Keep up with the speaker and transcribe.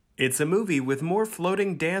It's a movie with more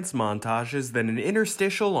floating dance montages than an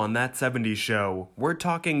interstitial on That 70s Show. We're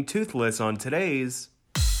talking Toothless on today's...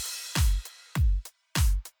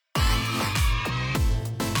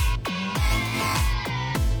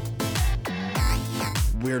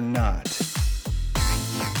 We're not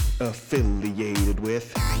affiliated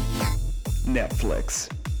with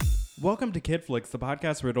Netflix. Welcome to KidFlix, the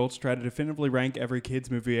podcast where adults try to definitively rank every kids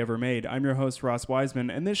movie ever made. I'm your host, Ross Wiseman,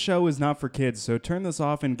 and this show is not for kids, so turn this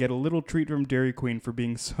off and get a little treat from Dairy Queen for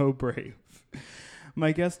being so brave.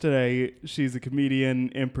 My guest today, she's a comedian,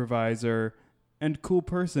 improviser, and cool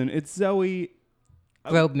person. It's Zoe...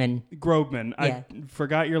 Grobman. Grobman. Yeah. I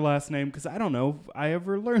forgot your last name because I don't know if I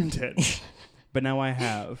ever learned it. But now I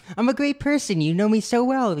have. I'm a great person. You know me so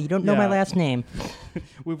well. You don't know my last name.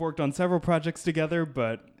 We've worked on several projects together,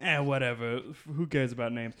 but whatever. Who cares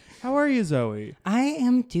about names? How are you, Zoe? I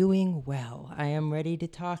am doing well. I am ready to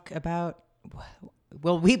talk about...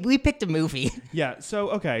 Well, we picked a movie. Yeah,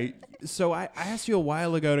 okay. So I asked you a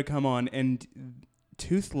while ago to come on, and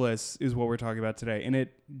Toothless is what we're talking about today, and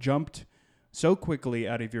it jumped so quickly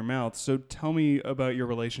out of your mouth. So tell me about your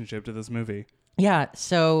relationship to this movie. Yeah,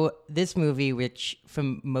 so this movie, which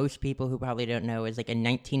from most people who probably don't know, is like a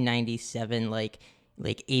 1997 like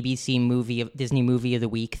ABC movie, Disney movie of the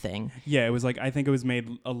week thing. Yeah, it was like, I think it was made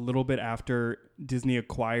a little bit after Disney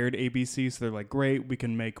acquired ABC, so they're like, great, we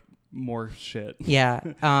can make more shit. Yeah,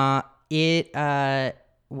 it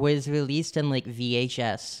was released in like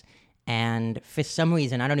VHS, and for some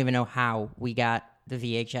reason, I don't even know how we got the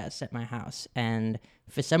VHS at my house, and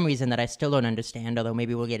for some reason that I still don't understand, although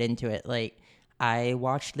maybe we'll get into it, like, I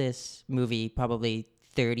watched this movie probably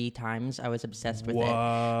 30 times. I was obsessed with it.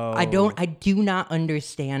 I do not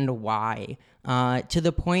understand why. To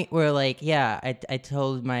the point where, like, I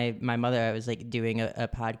told my mother I was, like, doing a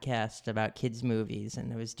podcast about kids' movies,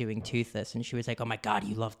 and I was doing Toothless, and she was like, oh, my God,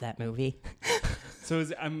 you loved that movie? So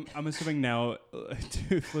I'm assuming now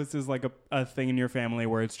Toothless is, like, a thing in your family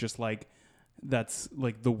where it's just, like, that's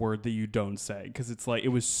like the word that you don't say because it's like it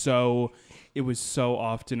was so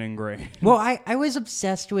often ingrained. Well, I was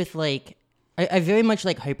obsessed with like I very much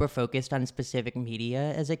like hyper focused on specific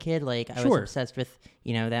media as a kid. Like I was obsessed with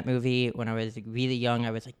that movie when I was really young.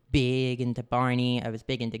 I was like big into Barney. I was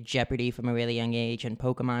big into Jeopardy from a really young age and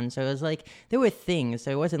Pokemon. So it was like there were things.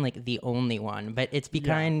 So it wasn't like the only one, but it's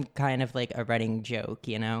become kind of like a running joke,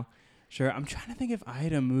 Sure, I'm trying to think if I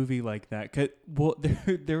had a movie like that.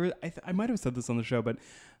 I might have said this on the show, but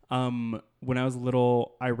when I was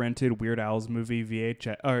little, I rented Weird Al's movie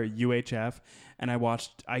VHF or UHF, and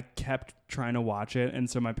I kept trying to watch it, and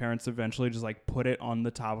so my parents eventually just like put it on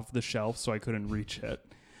the top of the shelf so I couldn't reach it.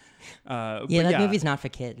 That movie's not for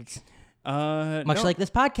kids. Much like this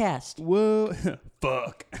podcast. Whoa,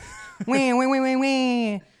 fuck.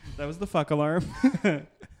 Wah. That was the fuck alarm.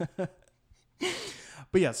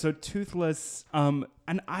 But yeah, so Toothless, and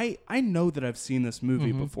I know that I've seen this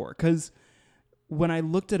movie before, because when I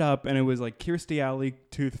looked it up and it was like Kirstie Alley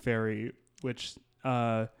Tooth Fairy, which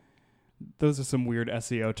those are some weird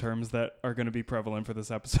SEO terms that are going to be prevalent for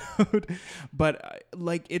this episode, but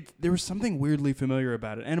there was something weirdly familiar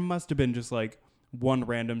about it, and it must have been just like one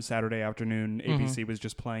random Saturday afternoon ABC was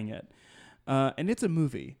just playing it, and it's a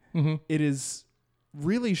movie. It is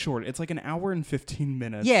really short. It's like an hour and 15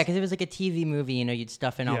 minutes. Yeah, because it was like a TV movie, you'd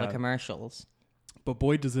stuff in all the commercials. But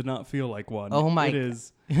boy, does it not feel like one. Oh my. It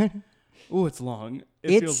is. Oh, it's long.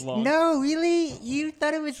 It feels long. No, really? You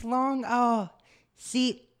thought it was long? Oh,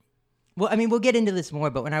 see, well, I mean, we'll get into this more,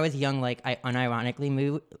 but when I was young, like, I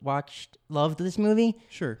unironically loved this movie.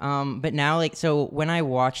 Sure. But now, so when I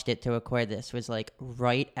watched it to record this was,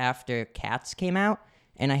 right after Cats came out.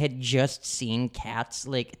 And I had just seen Cats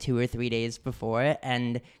 2 or 3 days before,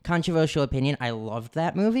 and controversial opinion, I loved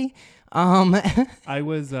that movie. I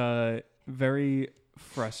was very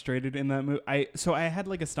frustrated in that movie. So I had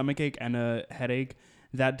a stomachache and a headache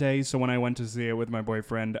that day. So when I went to see it with my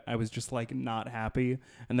boyfriend, I was just not happy.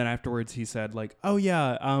 And then afterwards, he said "Oh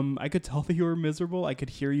yeah, I could tell that you were miserable. I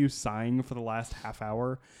could hear you sighing for the last half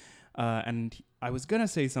hour." And I was gonna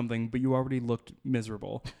say something, but you already looked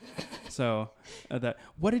miserable. So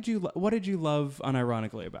what did you love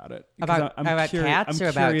unironically about it? About Cats or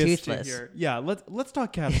about Toothless? Yeah, let's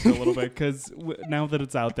talk Cats for a little bit, because now that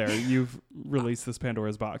it's out there, you've released this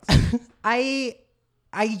Pandora's box. I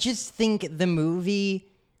just think the movie.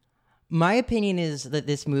 My opinion is that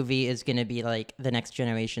this movie is going to be the next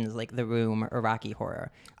generation's The Room or Rocky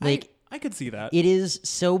Horror. I could see that. It is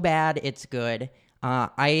so bad, it's good.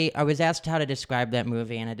 I was asked how to describe that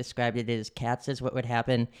movie, and I described it as Cats is what would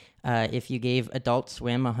happen if you gave Adult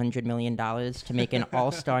Swim $100 million to make an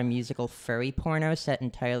all-star musical furry porno set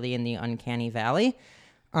entirely in the Uncanny Valley.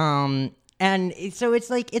 And so it's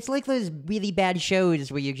like those really bad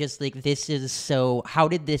shows where you're just like, this is so, how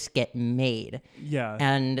did this get made? Yeah.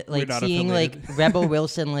 And like not seeing like affiliated. Rebel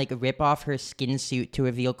Wilson like rip off her skin suit to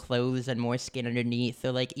reveal clothes and more skin underneath,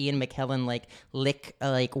 or like Ian McKellen like lick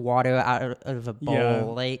like water out of a bowl, Yeah.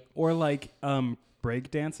 like Or like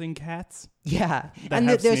breakdancing cats. yeah, That and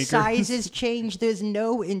have their sneakers. sizes change. There's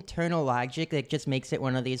no internal logic that just makes it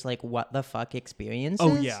one of these like what the fuck experiences.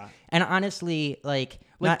 Oh, yeah. And honestly, like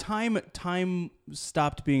Like not- time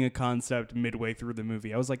stopped being a concept midway through the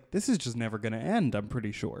movie. I was like, this is just never gonna end. I'm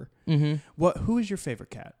pretty sure. Mm-hmm. Who is your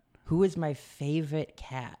favorite cat? who is my favorite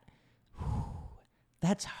cat?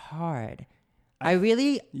 That's hard. I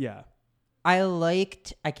really Yeah. I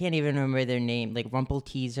liked, I can't even remember their name, like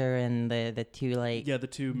Rumpelteazer and the two like Yeah, the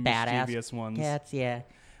two badass mischievous ones. cats. Yeah.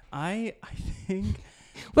 I think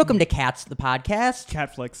Welcome to Cats, the podcast.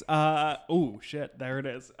 Catflix. Oh shit, there it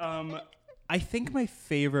is. I think my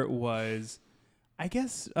favorite was, I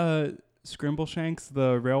guess, Scrimbleshanks,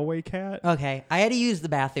 the railway cat. Okay, I had to use the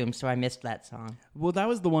bathroom, so I missed that song. Well, that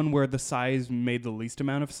was the one where the size made the least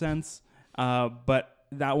amount of sense. But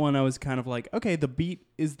that one, I was kind of like, okay, the beat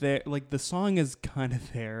is there, like the song is kind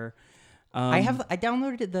of there. I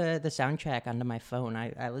downloaded the soundtrack onto my phone.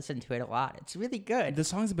 I listened to it a lot. It's really good. The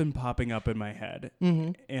songs have been popping up in my head,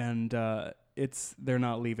 and they're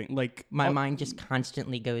not leaving. Like My mind just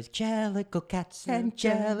constantly goes, Jellicle cats and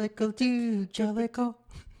Jellicle do Jellicle.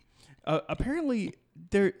 apparently,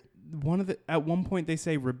 at one point they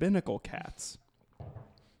say rabbinical cats.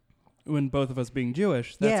 When both of us being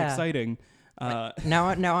Jewish, that's Yeah. exciting.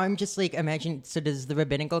 Now I'm just like, imagine, so does the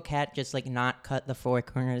rabbinical cat just like not cut the four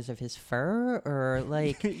corners of his fur, or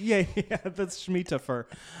like yeah, that's Shemitah fur.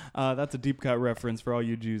 That's a deep cut reference for all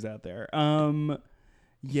you Jews out there.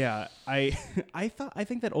 Yeah, I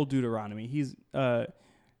think that old Deuteronomy. He's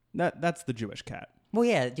that's the Jewish cat. well,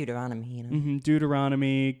 yeah, Deuteronomy, you know.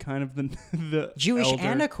 Deuteronomy, kind of the Jewish elder.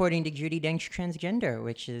 and according to Judi Dench transgender,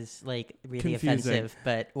 which is like really Confusing. offensive,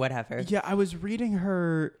 but whatever. Yeah, I was reading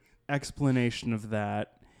her explanation of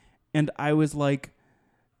that, and I was like,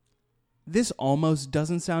 this almost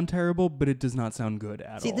doesn't sound terrible, but it does not sound good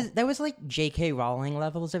at See, all. that was like J.K. Rowling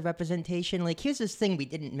levels of representation. Like, here's this thing we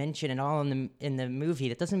didn't mention at all in the movie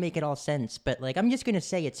that doesn't make it all sense, but like, I'm just gonna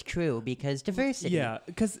say it's true because diversity. Yeah,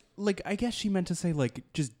 because like I guess she meant to say like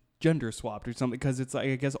just gender swapped or something. Because it's like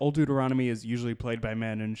I guess old Deuteronomy is usually played by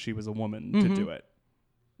men, and she was a woman to do it.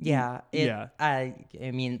 Yeah, Yeah. I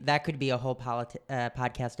mean, that could be a whole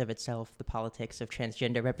podcast of itself. The politics of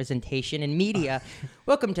transgender representation in media.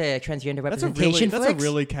 Welcome to transgender That's a representation.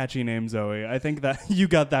 really catchy name, Zoe. I think that you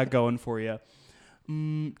got that going for you.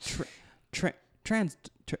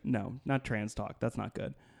 No, not trans talk. That's not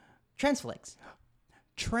good. Transflix.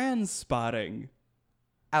 Trans spotting.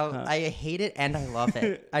 I hate it and I love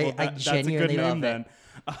it. Well, I that's genuinely a good love name,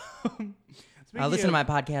 it. then. Listen to my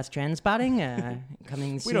podcast, Transpotting,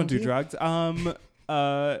 coming soon. We don't to do you. drugs.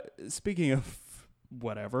 Speaking of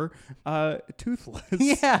whatever, Toothless.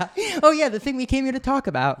 Yeah. Oh, yeah. The thing we came here to talk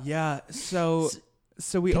about. Yeah. So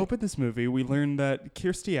we opened this movie. We learned that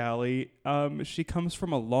Kirstie Alley, she comes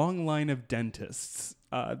from a long line of dentists.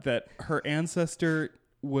 That her ancestor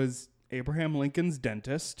was Abraham Lincoln's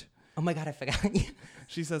dentist. Oh my God, I forgot.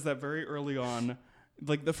 She says that very early on.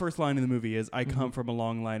 Like the first line in the movie is, "I come from a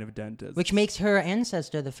long line of dentists," Which makes her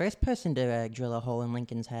ancestor the first person to drill a hole in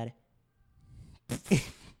Lincoln's head.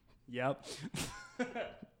 Yep.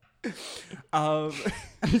 I'm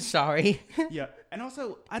sorry. Yeah, and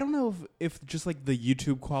also I don't know if just like the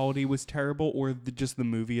YouTube quality was terrible or just the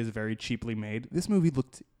movie is very cheaply made. This movie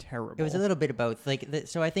looked terrible. It was a little bit of both. Like,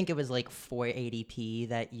 so I think it was like 480p,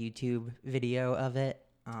 that YouTube video of it.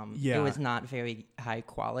 Yeah. It was not very high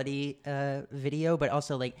quality video, but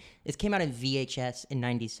also like it came out in VHS in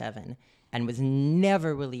 '97 and was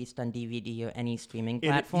never released on DVD or any streaming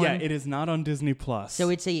platform. It is not on Disney Plus. So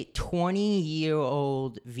it's a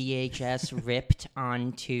 20-year-old VHS ripped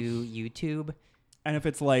onto YouTube. and if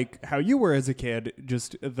it's like how you were as a kid,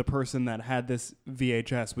 just the person that had this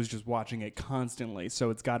VHS was just watching it constantly, so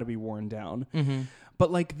it's got to be worn down. Mm-hmm.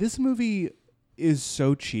 But like this movie is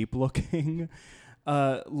so cheap looking.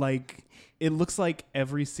 Like it looks like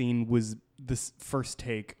every scene was this first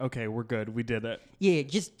take. Okay, we're good. We did it. Yeah,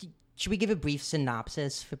 just should we give a brief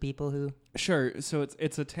synopsis for people who? Sure. So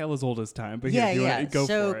it's a tale as old as time. But Yeah, here, yeah. go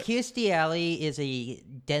So for it. Kirstie Alley is a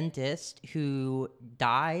dentist who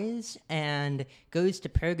dies and goes to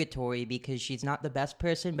purgatory because she's not the best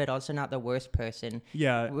person, but also not the worst person.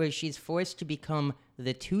 Yeah. Where she's forced to become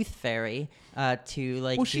the Tooth Fairy to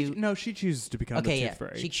like. Well, do, she chooses to become the Okay, Tooth yeah.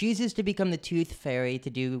 Fairy. She chooses to become the Tooth Fairy to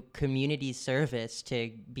do community service to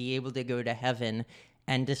be able to go to heaven.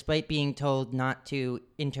 And despite being told not to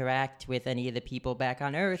interact with any of the people back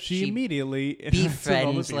on Earth, She immediately interacts with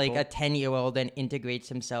all the befriends like people. a 10-year-old and integrates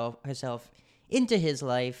herself into his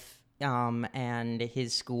life and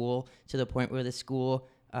his school, to the point where the school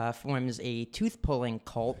forms a tooth pulling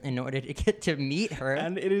cult in order to get to meet her.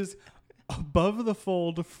 And it is above the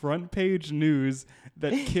fold front page news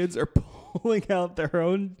that kids are pulling out their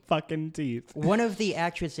own fucking teeth. One of the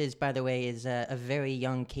actresses, by the way, is a very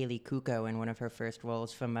young Kaylee Kuko in one of her first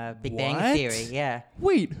roles from Big Bang What? Theory. Yeah.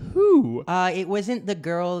 Wait, who? It wasn't the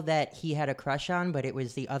girl that he had a crush on, but it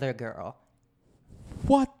was the other girl.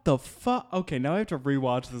 What the fuck? Okay, now I have to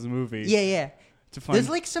rewatch this movie. Yeah. To find There's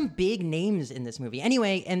like some big names in this movie.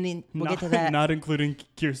 Anyway, and then we'll get to that. Not including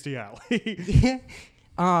Kirstie Alley.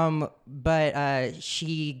 But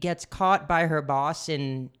she gets caught by her boss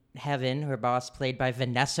in heaven. Her boss, played by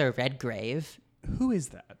Vanessa Redgrave. Who is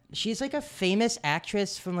that? She's like a famous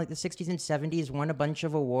actress from like the 60s and 70s, won a bunch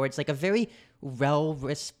of awards, like a very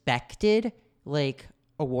well-respected, like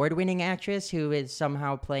award-winning actress who is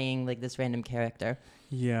somehow playing like this random character.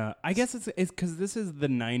 Yeah, I guess it's because this is the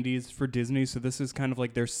 90s for Disney, so this is kind of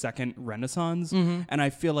like their second renaissance. Mm-hmm. And I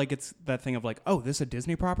feel like it's that thing of like, oh, this is a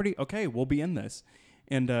Disney property? Okay, we'll be in this.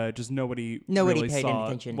 And just nobody really paid saw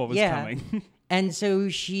attention. what was Yeah. coming. And so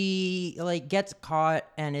she like gets caught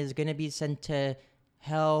and is gonna be sent to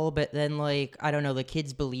hell, but then like I don't know, the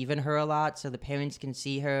kids believe in her a lot, so the parents can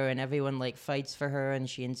see her, and everyone like fights for her, and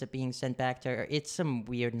she ends up being sent back to her. It's some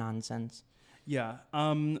weird nonsense. Yeah.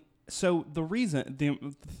 So the reason,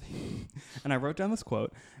 and I wrote down this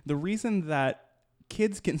quote, the reason that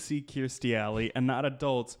kids can see Kirstie Alley and not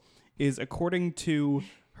adults is according to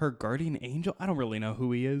her guardian angel. I don't really know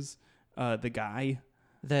who he is. The guy.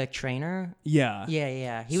 The trainer? Yeah.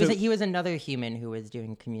 Yeah. He So- was another human who was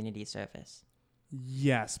doing community service.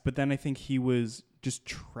 Yes, but then I think he was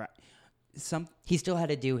just He still had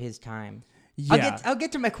to do his time. Yeah. I'll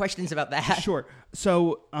get to my questions about that. Sure.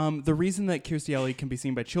 So the reason that Kirstie Alley can be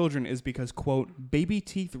seen by children is because, quote, baby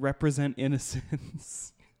teeth represent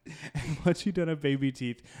innocence. And once you don't have baby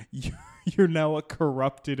teeth, you're now a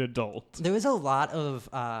corrupted adult. There was a lot of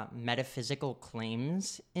metaphysical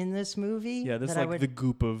claims in this movie. Yeah, this is that like the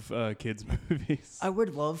goop of kids' movies. I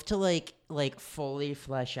would love to like fully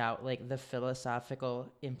flesh out like the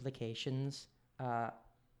philosophical implications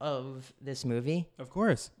of this movie. Of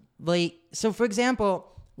course. Like, so for example,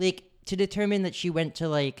 like to determine that she went to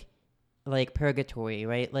like purgatory,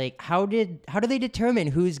 right? Like how do they determine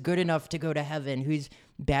who's good enough to go to heaven, who's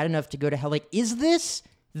bad enough to go to hell? Like, is this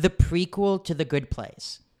the prequel to The Good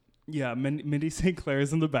Place? Yeah, Mindy St. Clair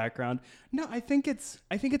is in the background. No, I think it's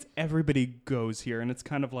everybody goes here, and it's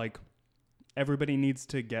kind of like everybody needs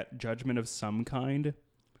to get judgment of some kind,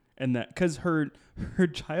 and that because her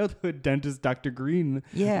childhood dentist, Dr. Green,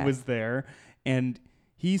 was there, and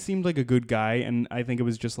he seemed like a good guy, and I think it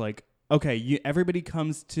was just like, okay, everybody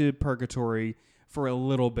comes to purgatory for a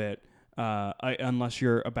little bit, unless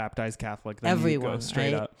you're a baptized Catholic, then Everyone, you go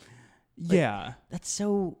straight right? up. Yeah. That's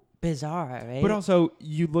so bizarre, right? But also,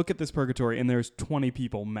 you look at this purgatory, and there's 20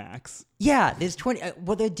 people max. Yeah, there's 20.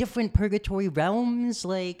 Well, there are different purgatory realms.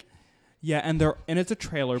 Like, Yeah, and it's a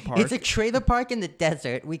trailer park. it's a trailer park in the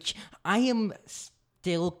desert, which I am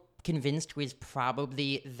still convinced was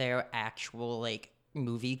probably their actual like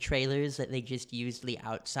movie trailers that they just used the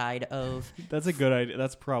outside of. That's a good idea.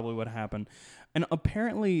 That's probably what happened. And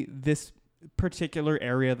apparently, this particular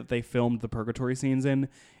area that they filmed the purgatory scenes in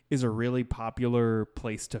is a really popular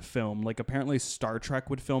place to film. Like, apparently Star Trek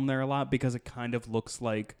would film there a lot because it kind of looks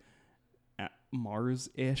like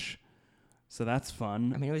Mars-ish. So that's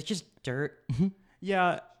fun. I mean, it was just dirt.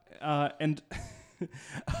 Yeah, and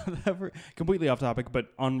completely off topic, but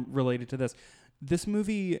related to this. This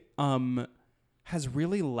movie has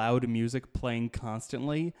really loud music playing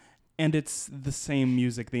constantly, and it's the same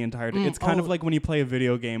music the entire time. It's kind of like when you play a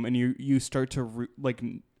video game and you start to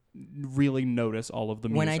really notice all of the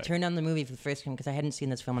music. When I turned on the movie for the first time, because I hadn't seen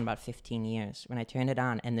this film in about 15 years, when I turned it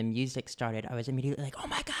on and the music started, I was immediately like, oh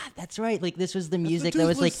my God, that's right. Like, this was the music that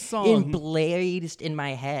was like Toothless song. blazed in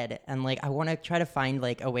my head. And like, I want to try to find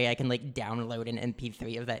like a way I can like download an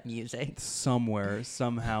MP3 of that music. Somewhere,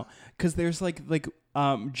 somehow, because there's like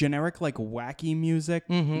generic like wacky music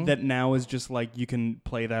that now is just like you can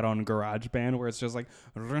play that on GarageBand, where it's just like,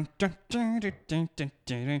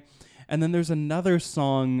 and then there's another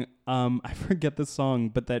song, I forget the song,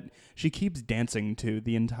 but that she keeps dancing to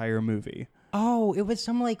the entire movie. Oh, it was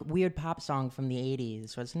some like weird pop song from the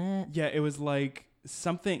 80s, wasn't it? Yeah, it was like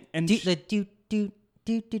something, and The do do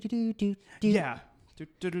do do do do do do. yeah.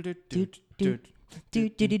 Do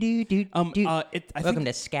do do do do. do. I Welcome think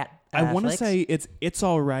to Scat. I want to Flicks. say it's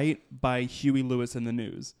all right by Huey Lewis in the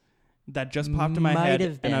News. That just popped in my Might head,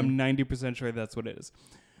 have and I'm been. 90% sure that's what it is.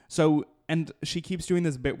 So, and she keeps doing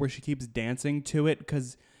this bit where she keeps dancing to it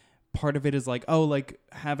because part of it is like, oh, like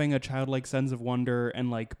having a childlike sense of wonder and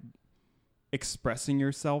like expressing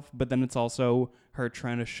yourself, but then it's also her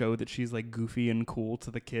trying to show that she's like goofy and cool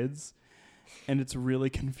to the kids, and it's really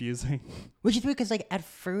confusing. Which is weird because like at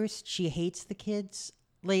first she hates the kids.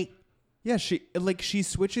 Like, Yeah, she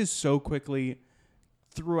switches so quickly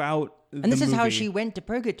throughout and this is how movie. she went to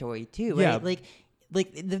purgatory too, Yeah. right?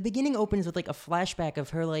 Like the beginning opens with like a flashback of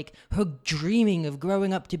her like her dreaming of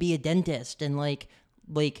growing up to be a dentist and like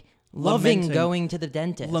loving Lamenting- going to the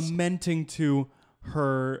dentist. lamenting to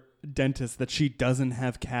her dentist that she doesn't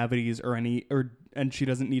have cavities and she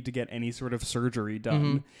doesn't need to get any sort of surgery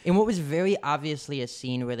done. And what was very obviously a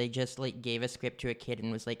scene where they just like gave a script to a kid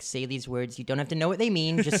and was like, say these words, you don't have to know what they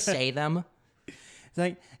mean, just say them. It's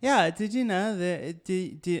like, yeah, did you know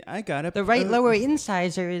that I got a The right lower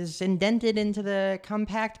incisor is indented into the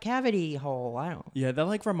compact cavity hole. I don't. Yeah, that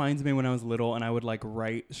like reminds me when I was little and I would like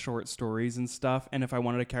write short stories and stuff, and if I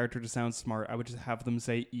wanted a character to sound smart, I would just have them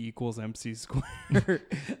say E equals MC squared.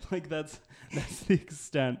 Like that's the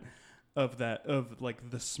extent of that, of like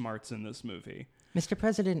the smarts in this movie. Mr.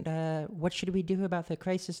 President, what should we do about the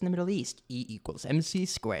crisis in the Middle East? E equals MC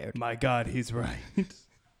squared. My God, he's right.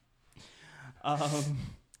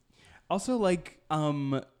 Also, like,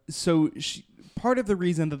 so part of the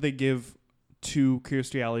reason that they give to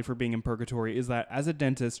Kirstie Alley for being in purgatory is that as a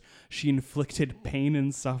dentist, she inflicted pain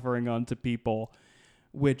and suffering onto people,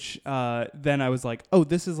 which then I was like, oh,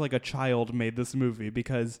 this is like a child made this movie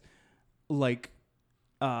because, like,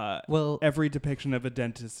 Well, every depiction of a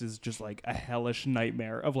dentist is just like a hellish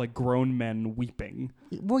nightmare of like grown men weeping.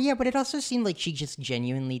 well, yeah, but it also seemed like she just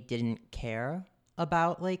genuinely didn't care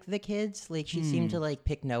about like the kids. Like she seemed to like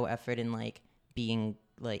pick no effort in like being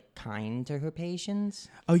like kind to her patients.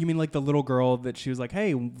 Oh, you mean like the little girl that she was like,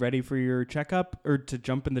 hey, ready for your checkup or to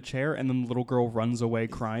jump in the chair, and then the little girl runs away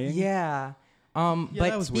crying? Yeah. that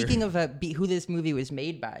But was speaking of who this movie was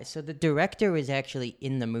made by, so the director was actually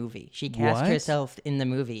in the movie. She cast What? herself in the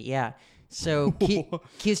movie. Yeah. So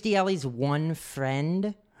Kirstie Alley's one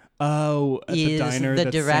friend Oh, at the is diner the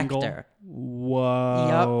that's director. single?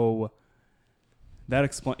 Whoa. That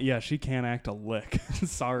explains. Yeah, she can't act a lick.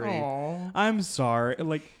 Sorry. Aw. I'm sorry.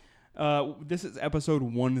 Like, this is episode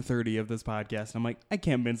 130 of this podcast. I'm like, I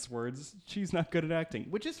can't mince words. She's not good at acting,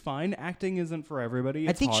 which is fine. Acting isn't for everybody.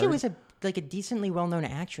 I It's think she hard. was a decently well-known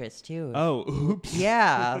actress too. Oh, oops.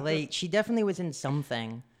 Yeah, like she definitely was in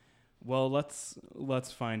something. Well, let's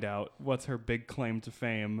find out what's her big claim to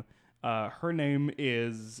fame. Her name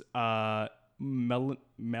is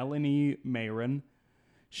Melanie Mayron.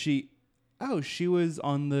 She was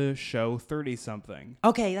on the show 30 something.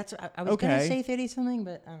 Okay, that's I was gonna Okay. say 30 something,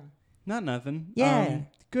 but Not nothing. Yeah.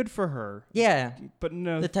 Good for her. yeah, But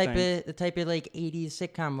no. the type thanks. of like 80s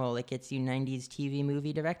sitcom role that gets you 90s TV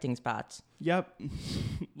movie directing spots. Yep.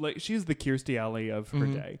 Like she's the Kirstie Alley of her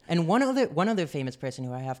day. And one other famous person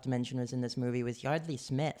who I have to mention was in this movie was Yardley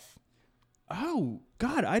Smith. Oh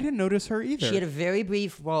God, I didn't notice her either. She had a very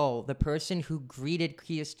brief role. The person who greeted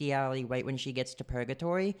Kirstie Alley right when she gets to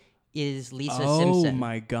purgatory is Lisa Simpson. Oh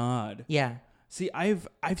my God. Yeah. See, I've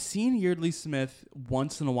seen Yardley Smith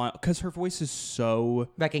once in a while because her voice is so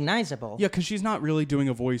Recognizable. yeah. Because she's not really doing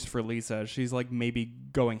a voice for Lisa. She's like maybe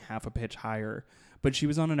going half a pitch higher. But she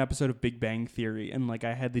was on an episode of Big Bang Theory, and like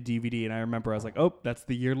I had the DVD, and I remember I was like, oh, that's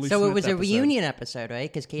the Yardley. So Smith it was a episode. reunion episode, right?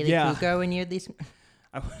 Because Kaylee Yeah. Cuoco and Yardley Smith.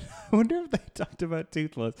 I wonder if they talked about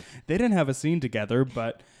Toothless. They didn't have a scene together,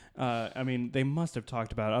 but I mean, they must have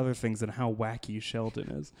talked about other things and how wacky Sheldon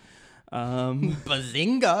is.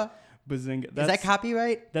 Bazinga. Bazinga. Is that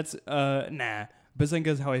copyright? That's nah. Bazinga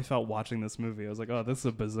is how I felt watching this movie. I was like, oh, this is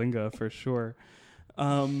a bazinga for sure.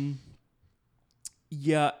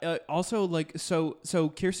 Yeah. Also, like, so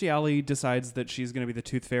Kirstie Alley decides that she's gonna be the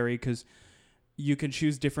Tooth Fairy because you can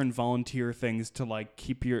choose different volunteer things to like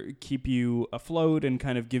keep you afloat and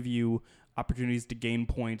kind of give you opportunities to gain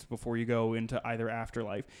points before you go into either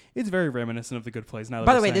afterlife. It's very reminiscent of The Good Place. Now, that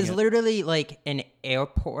By the we're way, there's saying it. literally like an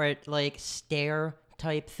airport like stair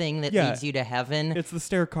type thing that Yeah. leads you to heaven. It's the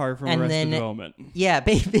stair car from And Arrested then- Development. Yeah,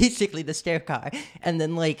 basically the stair car, and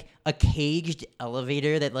then like a caged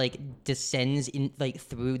elevator that like descends in like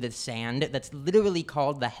through the sand. That's literally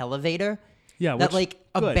called the Hellevator. Yeah, that which- like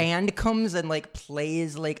a good. band comes and like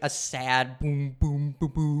plays like a sad boom boom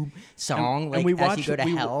boom boom song like as you go to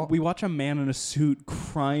hell. We watch a man in a suit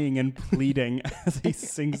crying and pleading as he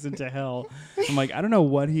sinks into hell. I'm like, I don't know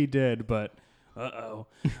what he did, but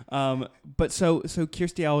But so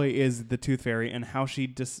Kirstie Alley is the Tooth Fairy, and how she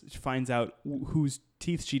just finds out whose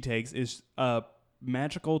teeth she takes is a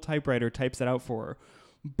magical typewriter types it out for her.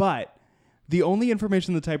 But the only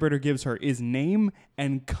information the typewriter gives her is name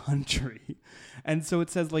and country. And so it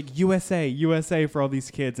says like USA for all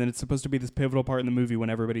these kids, and it's supposed to be this pivotal part in the movie when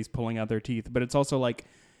everybody's pulling out their teeth. But it's also like,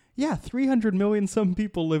 yeah, 300 million some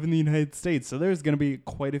people live in the United States, so there's going to be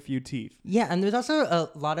quite a few teeth. Yeah, and there's also a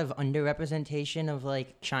lot of underrepresentation of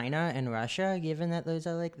like China and Russia, given that those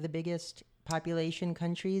are like the biggest population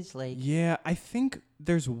countries. Like, yeah, I think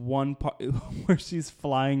there's one part where she's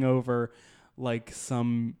flying over like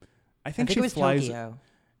some. I think it she was flies. Tokyo.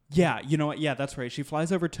 Yeah, you know what? Yeah, that's right. She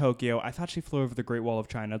flies over Tokyo. I thought she flew over the Great Wall of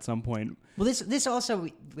China at some point. Well, this also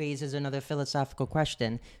raises another philosophical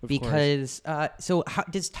question Of because so how,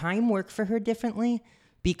 does time work for her differently?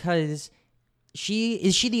 Because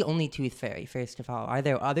is she the only tooth fairy? First of all, are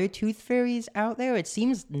there other tooth fairies out there? It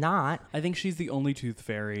seems not. I think she's the only tooth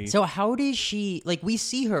fairy. So how does she, like, we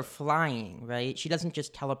see her flying, right? She doesn't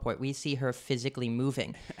just teleport. We see her physically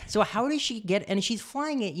moving. So how does she get, and she's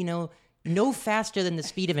flying it, no faster than the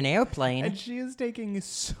speed of an airplane. And she is taking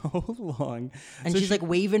so long. And So she's like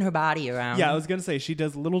waving her body around. Yeah, I was gonna say she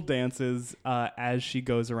does little dances as she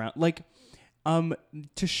goes around, like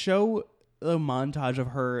to show a montage of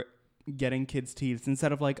her getting kids' teeth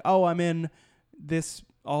instead of like, oh, I'm in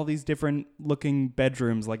all these different looking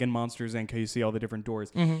bedrooms, like in Monsters Inc. How you see all the different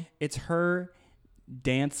doors. Mm-hmm. It's her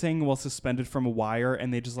dancing while suspended from a wire,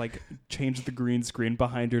 and they just like change the green screen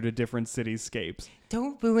behind her to different cityscapes.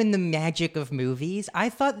 Don't ruin the magic of movies. I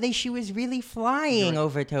thought she was really flying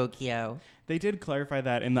over Tokyo. They did clarify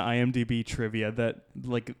that in the IMDb trivia that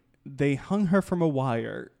like they hung her from a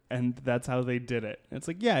wire, and that's how they did it. It's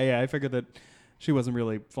like, yeah, I figured that she wasn't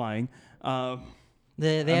really flying.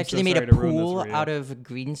 They actually made a pool out of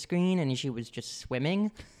green screen, and she was just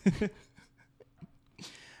swimming.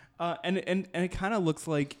 And it kind of looks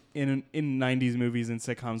like in 90s movies and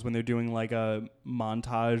sitcoms when they're doing like a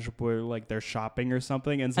montage where like they're shopping or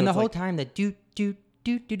something, and so And the it's whole like, time the do.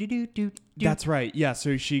 That's right. Yeah,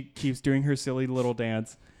 so she keeps doing her silly little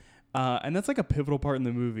dance. And that's like a pivotal part in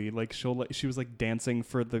the movie. Like she was like dancing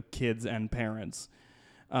for the kids and parents.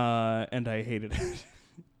 And I hated it.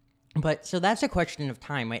 But so that's a question of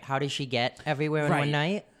time, right? How does she get everywhere in Right. one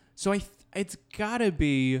night? So it's gotta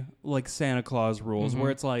be like Santa Claus rules, where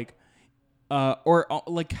it's like, or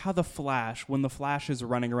like how when the Flash is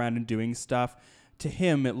running around and doing stuff, to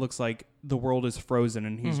him it looks like the world is frozen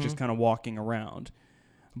and he's just kind of walking around.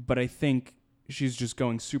 But I think she's just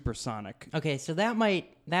going supersonic. Okay, so that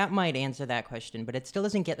might answer that question, but it still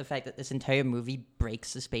doesn't get the fact that this entire movie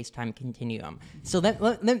breaks the space-time continuum. So let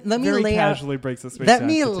me Very lay out. casually breaks the space. Let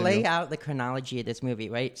me lay out the chronology of this movie,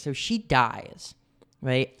 right? So she dies,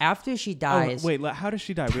 right? After she dies, Oh, wait, how does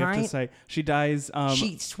she die? We have to say she dies.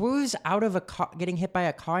 she swerves out of a car, getting hit by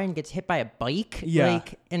a car, and gets hit by a bike. Yeah,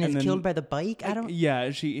 and is then- killed by the bike. I don't.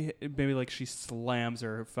 Yeah, she slams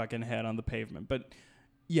her fucking head on the pavement. But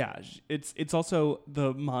yeah, it's also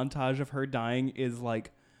the montage of her dying is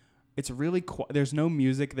like, it's really there's no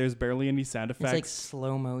music. There's barely any sound effects. It's like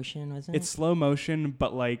slow motion, wasn't it? It's slow motion,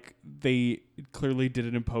 but like they clearly did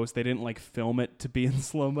it in post. They didn't like film it to be in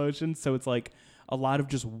slow motion, so it's like a lot of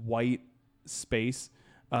just white space.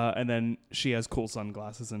 And then she has cool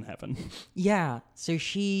sunglasses in heaven. Yeah. So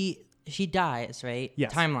she dies, right?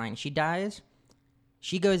 Yes. Timeline. She dies.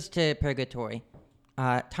 She goes to purgatory.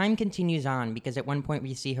 Time continues on because at one point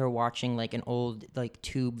we see her watching like an old like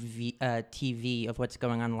tube TV of what's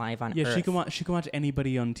going on live on Earth. Yeah, she can watch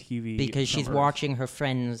anybody on TV because from she's Earth, watching her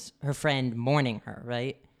friend mourning her,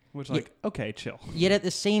 right? Which like, okay, chill. Yet at the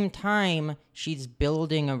same time, she's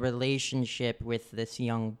building a relationship with this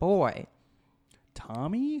young boy.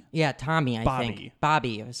 Tommy? Yeah, Tommy, I Bobby. think.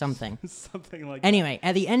 Bobby or something. Something like Anyway,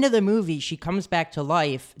 at the end of the movie, she comes back to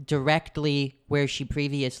life directly where she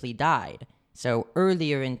previously died. So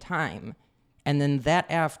earlier in time. And then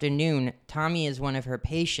that afternoon, Tommy is one of her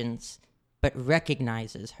patients, but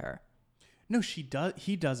recognizes her. No, he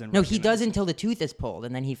doesn't. No, he does until the tooth is pulled,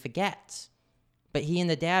 and then he forgets. But he and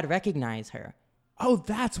the dad recognize her. Oh,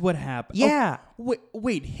 that's what happened. Yeah. Oh,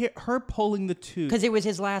 wait, her pulling the tooth. Because it was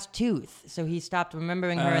his last tooth. So he stopped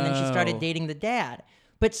remembering her, and then she started Oh. dating the dad.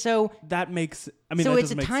 But so... That makes... so that it's a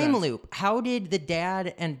doesn't make time sense. loop. How did the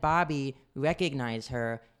dad and Bobby recognize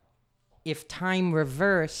her if time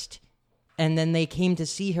reversed and then they came to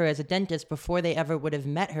see her as a dentist before they ever would have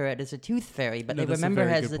met her as a tooth fairy, but No, they that's a remember her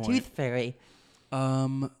very as good the point. tooth fairy?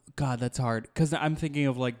 God, that's hard. Because I'm thinking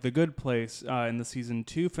of like The Good Place in the season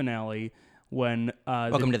 2 finale. when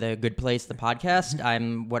Welcome to the Good Place, the podcast.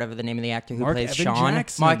 I'm whatever the name of the actor who Mark plays Evan Sean.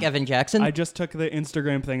 Jackson. Mark Evan Jackson. I just took the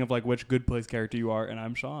Instagram thing of like which Good Place character you are, and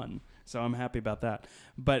I'm Sean, so I'm happy about that.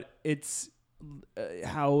 But it's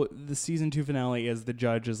how the season 2 finale is. The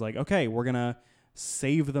judge is like, okay, we're gonna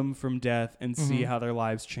save them from death and see how their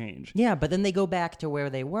lives change. Yeah, but then they go back to where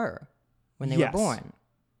they were when they Yes. were born.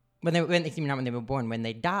 Not when they were born, when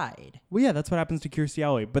they died. Well, yeah, that's what happens to Kirstie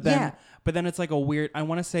Alley. But then it's like a weird. I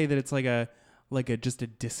want to say that it's like a just a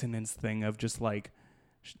dissonance thing of just like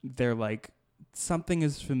they're like something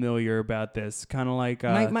is familiar about this, kind of like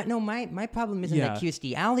my problem isn't that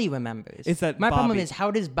Kirstie Alley remembers. It's that my problem Bobby- is,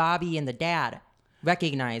 how does Bobby and the dad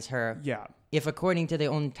recognize her? Yeah. If according to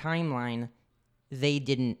their own timeline, they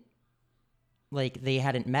didn't, like, they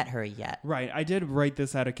hadn't met her yet. Right. I did write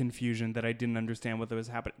this out of confusion that I didn't understand what was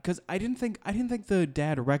happening because I didn't think the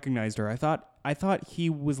dad recognized her. I thought he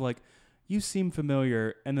was like, you seem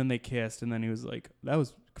familiar, and then they kissed, and then he was like, that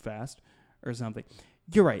was fast or something.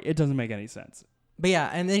 You're right. It doesn't make any sense. But yeah,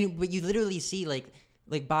 and then but you literally see like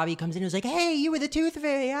Bobby comes in and was like, hey, you were the tooth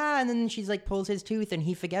fairy, and then she's like pulls his tooth and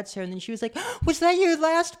he forgets her, and then she was like, was that your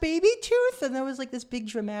last baby tooth? And there was like this big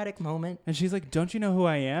dramatic moment. And she's like, don't you know who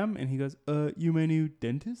I am? And he goes, you my new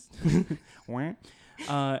dentist? And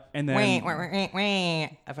then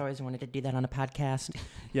I've always wanted to do that on a podcast.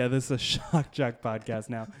 yeah, this is a Shock Jock podcast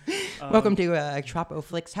now. Welcome to Tropo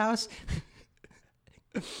Flicks house.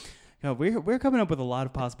 Yeah, we're coming up with a lot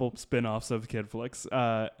of possible spin-offs of Kid Flicks,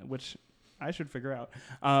 which I should figure out.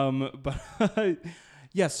 But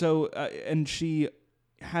yeah, so and she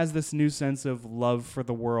has this new sense of love for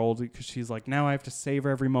the world because she's like, now I have to savor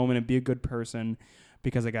every moment and be a good person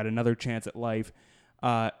because I got another chance at life.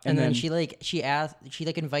 And then she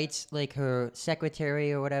invites like her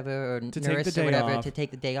secretary or whatever, or nurse or whatever, to take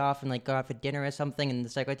the day off and like go out for dinner or something. And the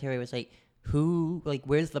secretary was like, who, like,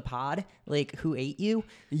 where's the pod? Like, who ate you?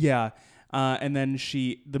 Yeah. And then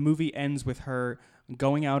the movie ends with her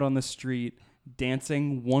going out on the street,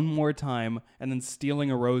 dancing one more time, and then stealing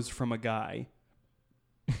a rose from a guy.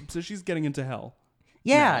 So she's getting into hell.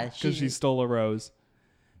 Yeah. Because she stole a rose.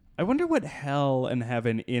 I wonder what hell and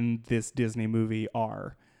heaven in this Disney movie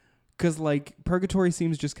are. Because, like, Purgatory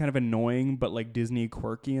seems just kind of annoying, but, like, Disney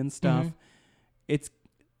quirky and stuff. It's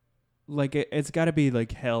like, it's got to be,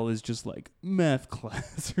 like, hell is just, like, math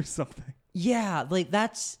class or something. Yeah, like,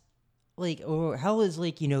 that's, like, or hell is,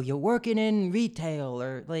 like, you know, you're working in retail,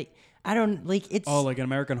 or, like, I don't, like, it's... Oh, like an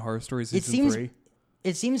American Horror Story season 3?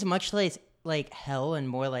 It seems much like hell and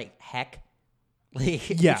more like heck.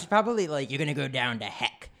 Like, yeah. It's probably, like, you're going to go down to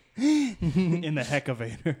heck. In the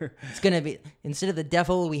heckavator. It's going to be, instead of the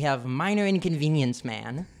devil, we have minor inconvenience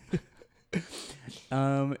man.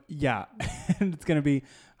 Yeah. And it's going to be...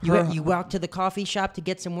 You walk to the coffee shop to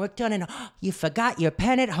get some work done, and you forgot your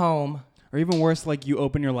pen at home. Or even worse, like you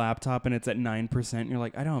open your laptop and it's at 9%, and you're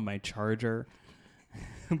like, I don't have my charger.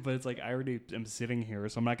 But it's like, I already am sitting here,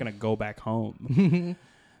 so I'm not going to go back home.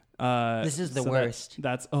 This is the worst.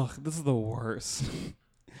 This is the worst.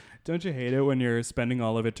 Don't you hate it when you're spending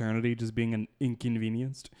all of eternity just being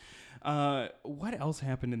inconvenienced? What else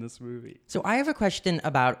happened in this movie? So I have a question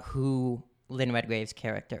about who Lynn Redgrave's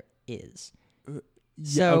character is.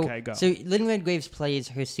 Okay, go. So Lynn Redgraves plays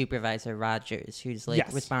her supervisor, Rogers, who's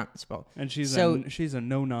like responsible. And she's a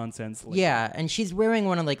no-nonsense lady. Yeah, and she's wearing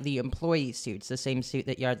one of like the employee suits, the same suit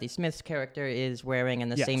that Yardley Smith's character is wearing,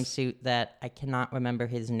 and the same suit that I cannot remember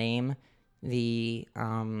his name. Raul.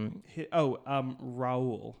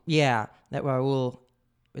 Yeah, that Raul,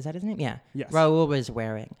 was that his name? Yeah. Yes. Raul was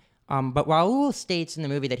wearing. But Raul states in the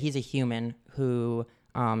movie that he's a human who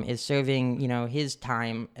is serving, you know, his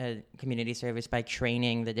time at community service by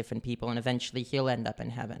training the different people, and eventually he'll end up in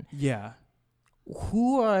heaven. Yeah.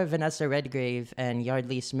 Who are Vanessa Redgrave and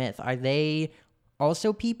Yardley Smith? Are they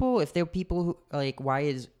also people? If they're people who, like, why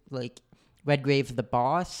is, like, Redgrave the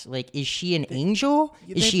boss? Like, is she an angel?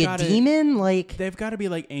 Is she a demon? Like, they've got to be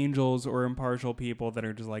like angels or impartial people that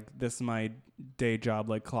are just like, this is my day job,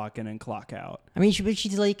 like clock in and clock out. I mean,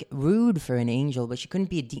 she's like rude for an angel, but she couldn't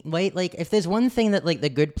be a demon. Like, if there's one thing that like The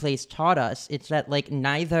Good Place taught us, it's that like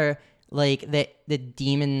neither like the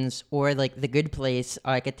demons or like The Good Place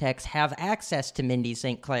architects have access to Mindy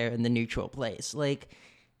St. Clair in the neutral place. Like,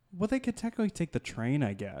 well, they could technically take the train,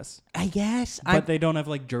 I guess. But they don't have,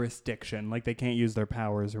 like, jurisdiction. Like, they can't use their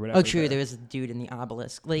powers or whatever. Oh, true. There is a dude in the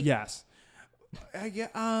obelisk. Like, yes.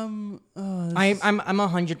 I'm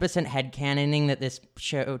 100% headcanoning that this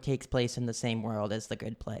show takes place in the same world as The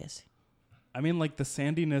Good Place. I mean, like, the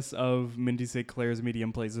sandiness of Mindy St. Clair's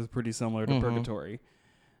medium place is pretty similar to Purgatory.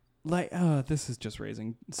 this is just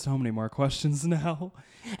raising so many more questions now.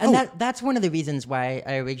 And that's one of the reasons why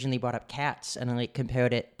I originally brought up Cats and I like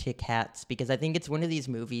compared it to Cats, because I think it's one of these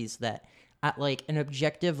movies that at like an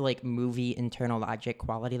objective like movie internal logic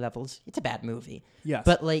quality levels, it's a bad movie. Yes.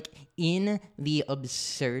 But like in the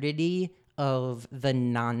absurdity of the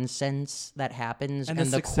nonsense that happens And the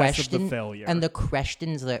success of the failure. and the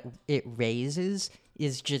questions that it raises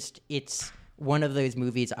is just, it's one of those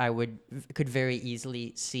movies I could very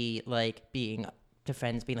easily see like being to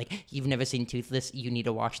friends being like, you've never seen Toothless, you need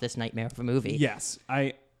to watch this nightmare of a movie. Yes,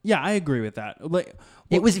 I agree with that.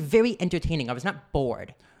 It was very entertaining. I was not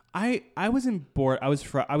bored. I wasn't bored. I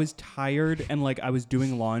was tired and like I was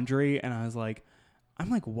doing laundry and I was like, I'm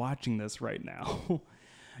like watching this right now.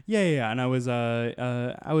 yeah. And I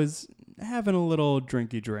was having a little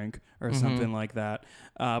drinky drink or something like that.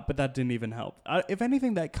 But that didn't even help. If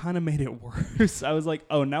anything, that kind of made it worse. I was like,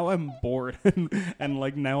 oh, now I'm bored and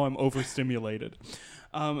like now I'm overstimulated.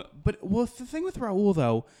 But the thing with Raul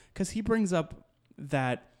though, because he brings up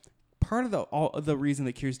that part of the reason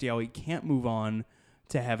that Kirstie Alley can't move on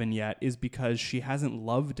to heaven yet is because she hasn't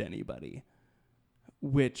loved anybody,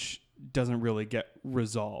 which doesn't really get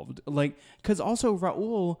resolved. Like, because also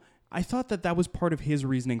Raul, I thought that was part of his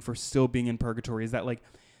reasoning for still being in purgatory, is that like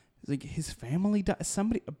his family died,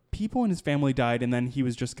 people in his family died, and then he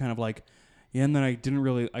was just kind of like, yeah, and then I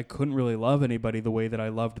couldn't really love anybody the way that I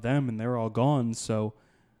loved them, and they're all gone, so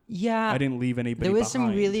yeah, I didn't leave anybody There was behind.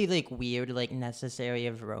 some really like weird, like necessary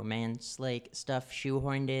of romance, like stuff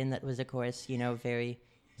shoehorned in that was, of course, very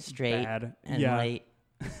straight Bad. and Yeah. light.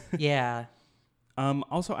 Yeah.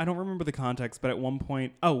 Also, I don't remember the context, but at one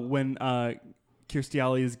point, when Kirstie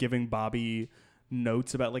Alley is giving Bobby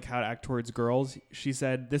notes about like how to act towards girls, she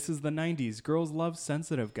said, "This is the 90s. Girls love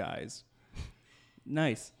sensitive guys."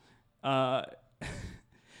 Nice.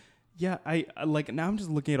 Yeah, I like now I'm just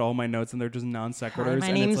looking at all my notes and they're just non Hi, sequiturs. my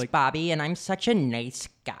and name's it's like, Bobby, and I'm such a nice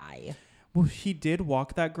guy. well, he did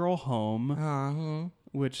walk that girl home, Uh-huh.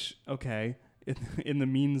 which in the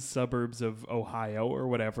mean suburbs of Ohio or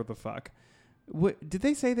whatever the fuck. What did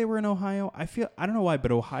they say they were in Ohio? I don't know why,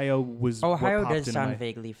 but Ohio was what Ohio popped does in sound my-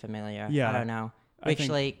 vaguely familiar. Yeah, I don't know. I Which,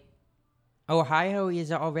 think- like, Ohio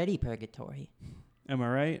is already purgatory. Am I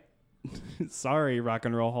right? Sorry, Rock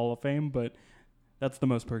and Roll Hall of Fame, but that's the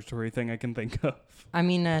most purgatory thing I can think of. I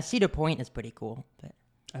mean, Cedar Point is pretty cool. But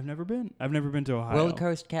I've never been to Ohio. roller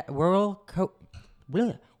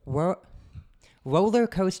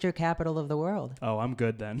coaster capital of the world. Oh, I'm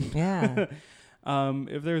good then. Yeah.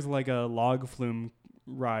 If there's like a log flume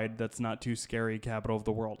ride that's not too scary, capital of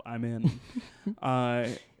the world, I'm in.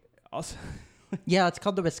 Also, Yeah, it's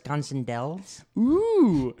called the Wisconsin Dells.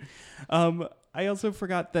 ooh. I also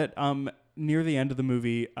forgot that near the end of the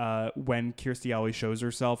movie, when Kirstie Alley shows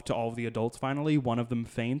herself to all of the adults, finally, one of them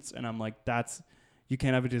faints, and I'm like, you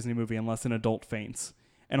can't have a Disney movie unless an adult faints.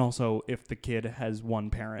 And also, if the kid has one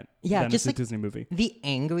parent, Yeah, then just it's a like Disney movie. the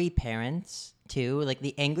angry parents too, like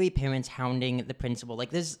the angry parents hounding the principal.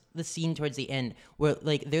 Like there's the scene towards the end where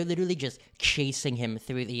like they're literally just chasing him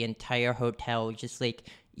through the entire hotel, just like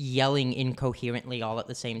yelling incoherently all at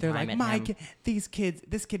the same They're time like, at him. this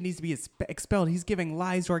kid needs to be expelled. He's giving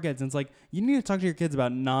lies to our kids. And it's like, you need to talk to your kids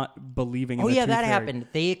about not believing in Oh the yeah, Tooth that Fairy. happened.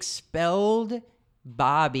 They expelled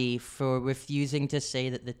Bobby for refusing to say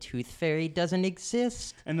that the Tooth Fairy doesn't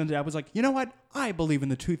exist. And then Dad was like, you know what? I believe in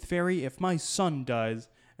the Tooth Fairy if my son does.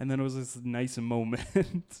 And then it was this nice moment.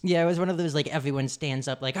 Yeah, it was one of those like everyone stands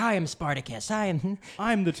up like, I am Spartacus. I am.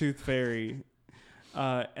 I'm the Tooth Fairy.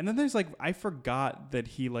 And then there's like, I forgot that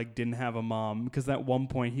he like didn't have a mom, because at one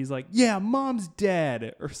point he's like, yeah, mom's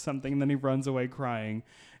dead or something. And then he runs away crying.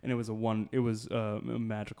 And it was a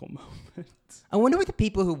magical moment. I wonder what the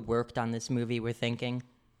people who worked on this movie were thinking.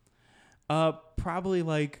 Probably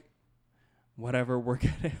like, whatever,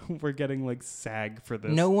 we're getting like SAG for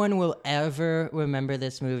this. No one will ever remember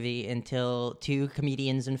this movie until two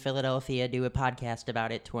comedians in Philadelphia do a podcast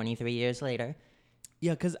about it 23 years later.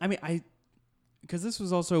 Yeah, because because this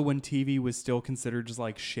was also when TV was still considered just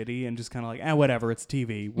like shitty and just kind of like, whatever, it's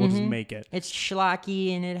TV. We'll just make it. It's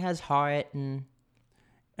schlocky and it has heart and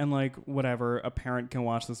like, whatever, a parent can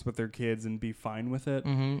watch this with their kids and be fine with it.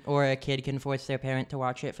 or a kid can force their parent to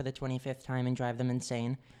watch it for the 25th time and drive them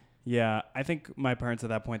insane. Yeah, I think my parents at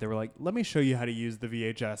that point, they were like, let me show you how to use the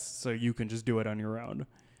VHS so you can just do it on your own.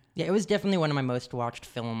 Yeah, it was definitely one of my most watched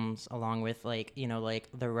films, along with like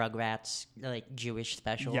the Rugrats like Jewish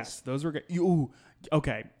specials. Yes, those were good. Ooh,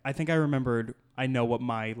 okay, I think I know what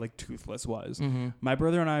my like Toothless was. My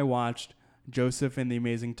brother and I watched Joseph and the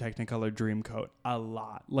Amazing Technicolor Dreamcoat a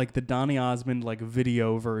lot, like the Donny Osmond like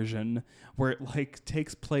video version where it like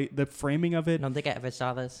takes place, the framing of it. I don't think I ever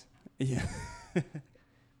saw this. Yeah.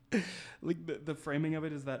 Like the framing of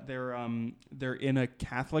it is that they're in a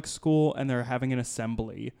Catholic school and they're having an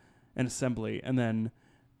assembly, and then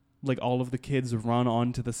like all of the kids run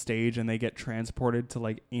onto the stage and they get transported to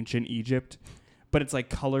like ancient Egypt, but it's like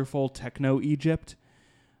colorful techno Egypt.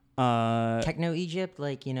 Techno Egypt,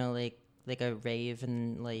 like, you know, like a rave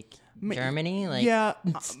in like Germany, like yeah,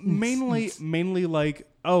 mainly like,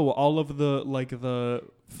 oh, all of the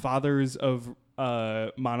fathers of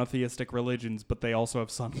monotheistic religions, but they also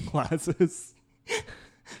have sunglasses.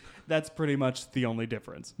 That's pretty much the only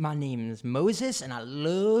difference. My name's Moses and I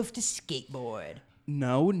love to skateboard.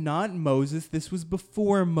 No, not Moses. This was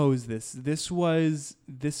before Moses. This was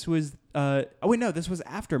this was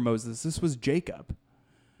after Moses. This was Jacob.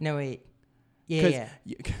 No, wait. Yeah.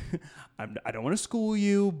 I don't want to school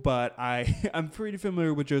you, but I'm pretty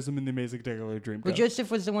familiar with Joseph and the Amazing Technicolor Dreamcoat. Well, Joseph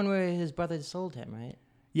was the one where his brothers sold him, right?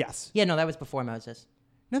 Yes. Yeah, no, that was before Moses.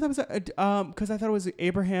 No, that was because I thought it was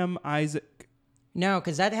Abraham, Isaac. No,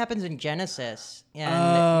 because that happens in Genesis and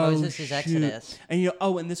Moses is Exodus. And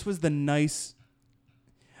and this was the nice.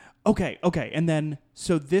 Okay, and then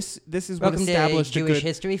so this is what Welcome established to Jewish a good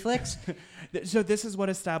history flicks. So this is what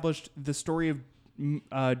established the story of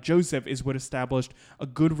Joseph is what established a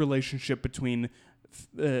good relationship between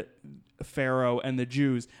Pharaoh and the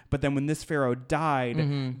Jews. But then when this Pharaoh died,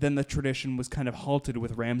 then the tradition was kind of halted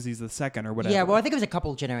with Ramses II or whatever. Yeah, well, I think it was a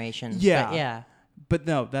couple generations. Yeah. But yeah. But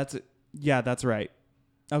no, that's right.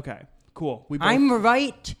 Okay, cool. I'm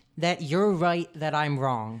right that you're right that I'm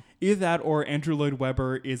wrong. Either that or Andrew Lloyd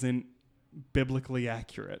Webber isn't biblically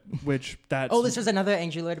accurate, which that's... Oh, this was another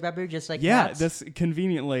Andrew Lloyd Webber, just like yeah, Cats? this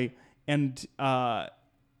conveniently... And yeah,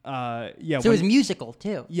 so it was musical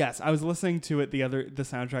too. Yes, I was listening to it the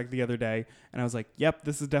soundtrack the other day, and I was like, "Yep,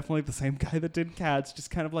 this is definitely the same guy that did Cats." Just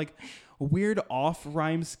kind of like weird off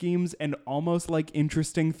rhyme schemes and almost like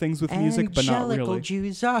interesting things with music, but not really. Angelical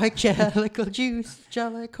Jews,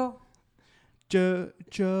 Jellicle.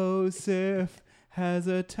 Joseph has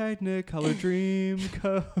a Technicolor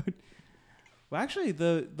Dreamcoat. Well, actually,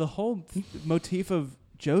 the whole motif of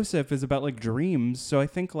Joseph is about like dreams, so I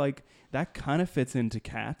think like that kind of fits into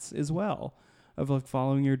Cats as well, of like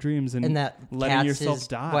following your dreams and that letting Cats yourself is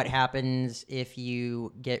die. what happens if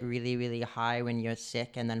you get really, really high when you're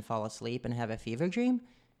sick and then fall asleep and have a fever dream?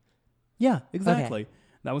 Yeah, exactly. Okay.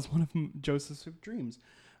 That was one of Joseph's dreams.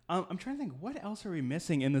 I'm trying to think, what else are we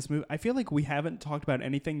missing in this movie? I feel like we haven't talked about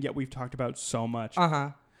anything, yet we've talked about so much.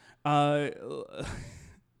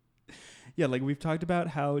 Yeah, like we've talked about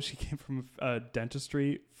how she came from a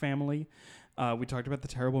dentistry family. We talked about the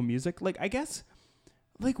terrible music. Like, I guess,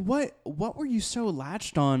 like what were you so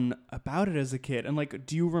latched on about it as a kid? And like,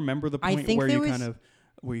 do you remember the point where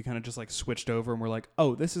you kind of just like switched over and were like,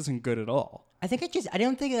 oh, this isn't good at all? I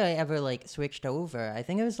don't think I ever like switched over. I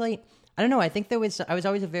think it was like, I don't know. I think I was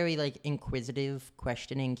always a very like inquisitive,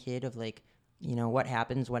 questioning kid of like, you know, what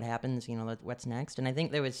happens, you know, what's next. And I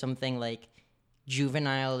think there was something like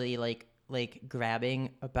juvenilely like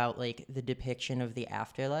grabbing about like the depiction of the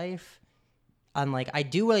afterlife. Like I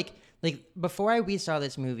do like before we saw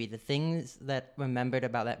this movie, the things that remembered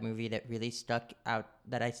about that movie that really stuck out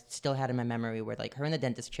that I still had in my memory were like her in the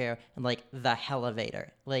dentist chair and like the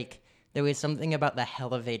elevator. Like there was something about the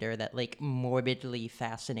elevator that like morbidly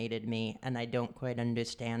fascinated me, and I don't quite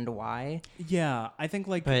understand why. Yeah, I think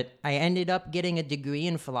like, but I ended up getting a degree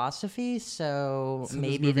in philosophy, so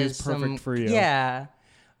maybe this movie is perfect for you. Yeah.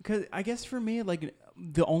 Because I guess for me, like,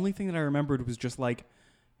 the only thing that I remembered was just, like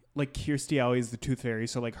Kirstie Alley is the Tooth Fairy,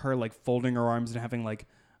 so, like, her, like, folding her arms and having, like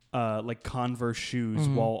Converse shoes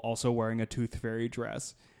while also wearing a Tooth Fairy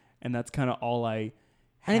dress. And that's kind of all I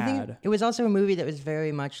had. And I think it was also a movie that was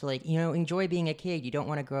very much, like, you know, enjoy being a kid. You don't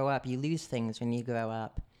want to grow up. You lose things when you grow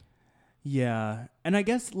up. Yeah. And I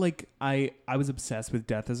guess, like, I was obsessed with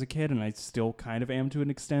death as a kid, and I still kind of am to an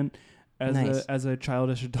extent as a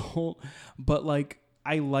childish adult. But, like,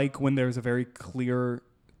 I like when there's a very clear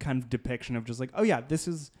kind of depiction of just like, oh yeah, this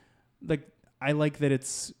is like, I like that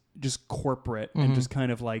it's just corporate and just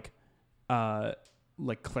kind of like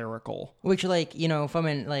clerical. Which, like, you know, from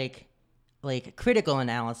an like critical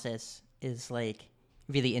analysis is like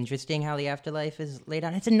really interesting how the afterlife is laid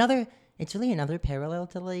out. It's really another parallel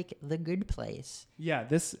to like The Good Place. Yeah,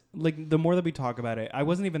 this like the more that we talk about it, I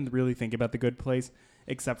wasn't even really thinking about The Good Place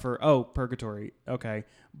except for purgatory. Okay,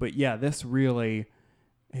 but yeah, this really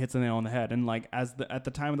hits the nail on the head. And like at the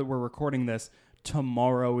time that we're recording this,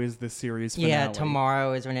 tomorrow is the series finale. Yeah,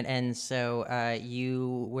 tomorrow is when it ends. So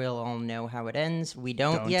you will all know how it ends. We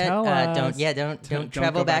don't yet. Tell us. Don't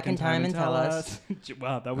travel go back in time and tell us.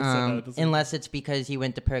 Wow, that was Unless it's because you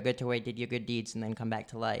went to purgatory, did your good deeds, and then come back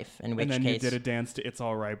to life. In which and then case, you did a dance to "It's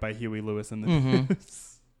All Right" by Huey Lewis in the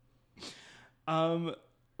news.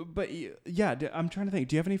 But yeah, I'm trying to think.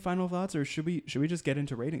 Do you have any final thoughts, or should we just get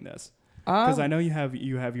into rating this? Because I know you have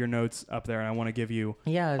your notes up there, and I want to give you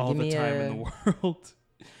all the time in the world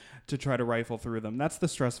to try to rifle through them. That's the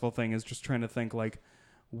stressful thing, is just trying to think, like,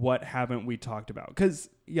 what haven't we talked about? Because,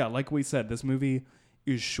 yeah, like we said, this movie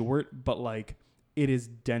is short, but, like, it is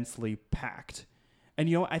densely packed. And,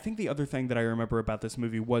 you know, I think the other thing that I remember about this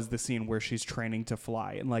movie was the scene where she's training to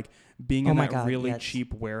fly, and, like, being in that really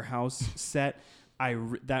cheap warehouse set.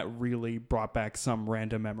 That really brought back some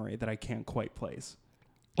random memory that I can't quite place.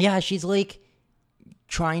 Yeah, she's like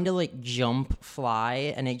trying to like jump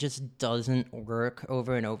fly, and it just doesn't work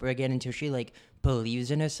over and over again until she like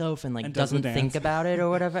believes in herself and like and doesn't think about it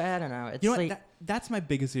or whatever. I don't know. It's, you know like what? That's my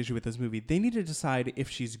biggest issue with this movie. They need to decide if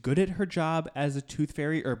she's good at her job as a tooth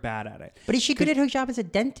fairy or bad at it. But is she good at her job as a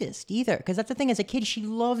dentist either? Because that's the thing. As a kid, she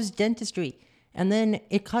loves dentistry. And then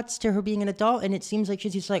it cuts to her being an adult, and it seems like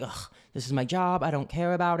she's just like, ugh, this is my job. I don't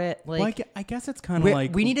care about it. Like, well, I guess it's kind of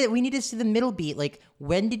like we need to see the middle beat. Like,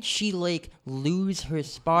 when did she like lose her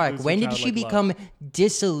spark? When did she become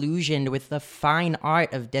disillusioned with the fine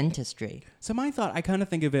art of dentistry? So my thought, I kind of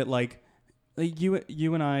think of it like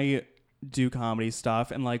you and I do comedy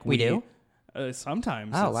stuff, and like we do.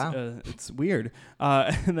 Sometimes. Oh, wow. It's weird.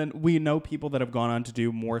 And then we know people that have gone on to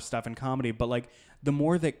do more stuff in comedy, but like the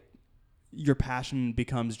more that your passion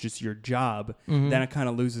becomes just your job, then it kind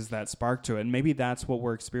of loses that spark to it. And maybe that's what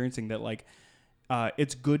we're experiencing, that like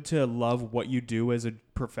it's good to love what you do as a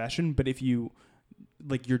profession, but if you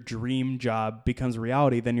like your dream job becomes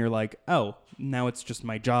reality, then you're like, oh, now it's just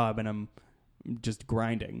my job and I'm just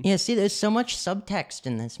grinding. Yeah, see, there's so much subtext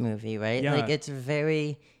in this movie, right? Yeah. Like it's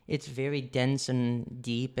very dense and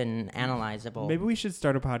deep and analyzable. Maybe we should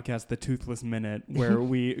start a podcast, The Toothless Minute, where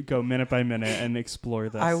we go minute by minute and explore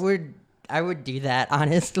this. I would do that,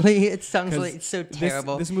 honestly. It sounds like it's so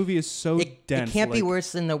terrible. This movie is so dense. It can't be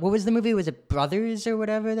worse than what was the movie? Was it Brothers or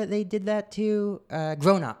whatever that they did that to?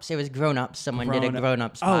 Grown Ups. It was Grown Ups. Someone did a Grown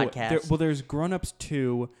Ups podcast. There's Grown Ups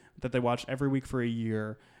 2 that they watch every week for a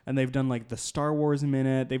year, and they've done like the Star Wars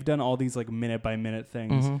Minute. They've done all these like minute by minute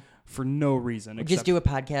things for no reason. We just do a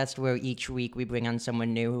podcast where each week we bring on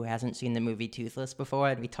someone new who hasn't seen the movie Toothless before,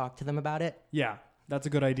 and we talk to them about it. Yeah, that's a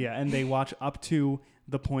good idea. And they watch up to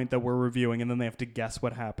the point that we're reviewing, and then they have to guess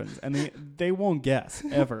what happens, and they won't guess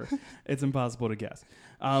ever. It's impossible to guess.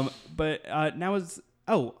 But now is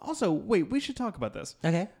also wait, we should talk about this.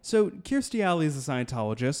 Okay. So Kirstie Alley is a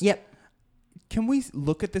Scientologist. Yep. Can we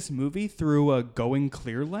look at this movie through a Going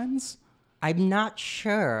Clear lens? I'm not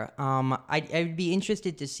sure. I'd be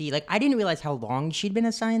interested to see. Like, I didn't realize how long she'd been a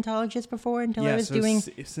Scientologist before until I was doing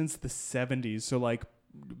since the 70s. So like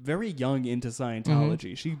very young into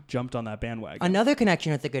Scientology. She jumped on that bandwagon. Another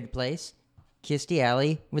connection with The Good Place. Kirstie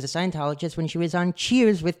Alley was a Scientologist when she was on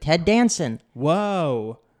Cheers with Ted Danson.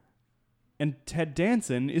 Whoa. And Ted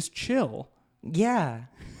Danson is chill. Yeah.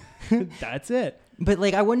 That's it. But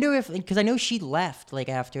like, I wonder if, because I know she left like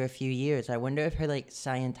after a few years. I wonder if her like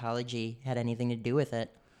Scientology had anything to do with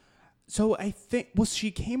it. So I think,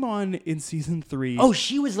 she came on in season 3. Oh,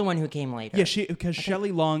 she was the one who came later. Yeah, because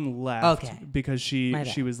Shelley Long left. Okay. Because she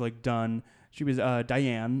was like done. She was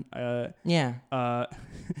Diane. Yeah.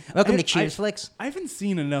 Welcome to Cheers Flicks. I haven't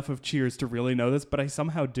seen enough of Cheers to really know this, but I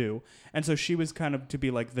somehow do. And so she was kind of to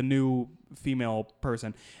be like the new female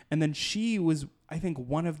person. And then she was, I think,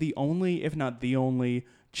 one of the only, if not the only,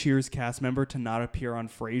 Cheers cast member to not appear on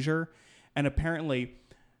Frasier. And apparently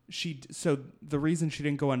so the reason she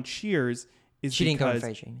didn't go on Cheers is she because...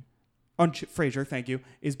 didn't go on Frasier. On Frasier, thank you,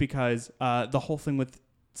 is because the whole thing with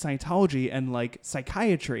Scientology and like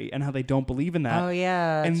psychiatry and how they don't believe in that. Oh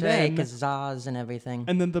yeah, that's and right, then, because Zaz and everything.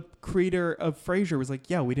 And then the creator of Frasier was like,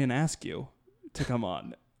 "Yeah, we didn't ask you to come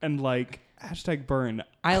on," and like #burn.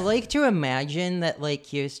 I like to imagine that like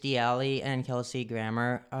Kirstie Alley and Kelsey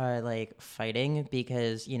Grammer are like fighting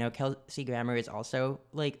because Kelsey Grammer is also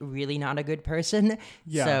like really not a good person.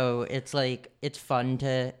 Yeah. So it's like it's fun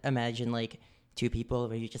to imagine like two people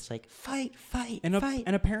where you just like fight and fight.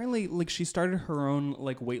 And apparently like she started her own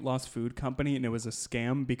like weight loss food company, and it was a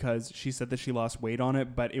scam because she said that she lost weight on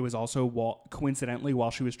it, but it was also coincidentally while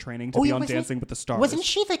she was training to be on Dancing with the Stars. Wasn't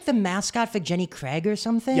she like the mascot for Jenny Craig or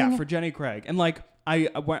something? Yeah, for Jenny Craig. And like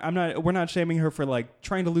We're not shaming her for like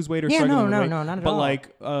trying to lose weight or Yeah, struggling with no, weight, not at but all.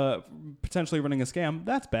 like potentially running a scam.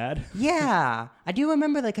 That's bad. Yeah, I do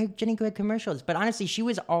remember like her Jenny Craig commercials, but honestly, she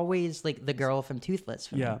was always like the girl from Toothless.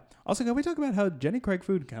 For me. Yeah. Also, can we talk about how Jenny Craig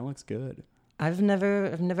food kind of looks good? I've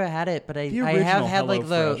never had it, but I have original had like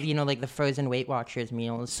the HelloFresh. like the frozen Weight Watchers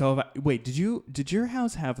meals. So wait, did your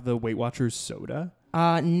house have the Weight Watchers soda?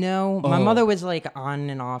 No, my Oh. mother was like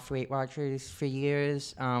on and off Weight Watchers for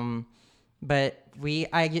years. But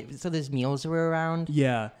so those meals were around,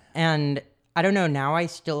 Yeah. and I don't know. Now I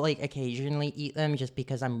still like occasionally eat them just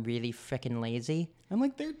because I'm really freaking lazy. And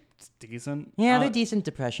like they're decent. Yeah, they're decent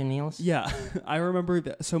depression meals. Yeah, I remember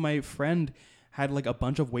that. So my friend had like a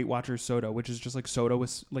bunch of Weight Watchers soda, which is just like soda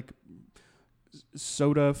with like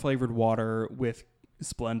soda flavored water with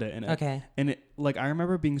Splenda in it. Okay. And it like I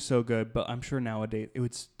remember it being so good, but I'm sure nowadays it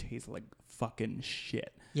would taste like fucking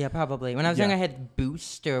shit. Yeah, probably. When I was Yeah. young, I had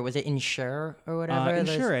Boost, or was it Ensure or whatever?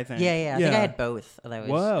 Ensure, I think. Yeah, I think I Yeah. had both.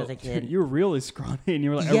 Whoa, As a kid. you were really scrawny, and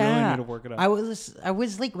you were like, I really need to work it up. I was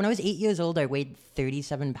like, when I was 8 years old, I weighed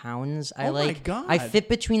 37 pounds. Oh my God. I fit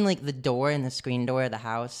between like the door and the screen door of the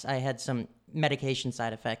house. I had some medication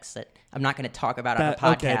side effects that I'm not going to talk about on the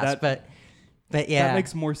podcast, but yeah. That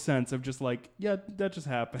makes more sense of just like, yeah, that just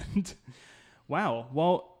happened. Wow.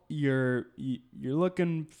 Well, you're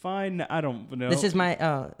looking fine. I don't know. This is my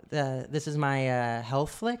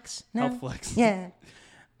Health Flicks. No? Health Flicks. Yeah.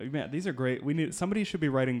 Man, these are great. Somebody should be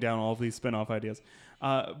writing down all of these spin-off ideas.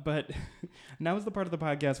 But now is the part of the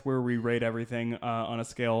podcast where we rate everything on a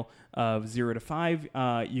scale of 0 to 5.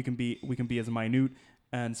 We can be as minute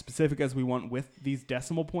and specific as we want with these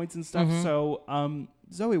decimal points and stuff. Mm-hmm. So,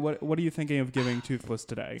 Zoe, what are you thinking of giving Toothless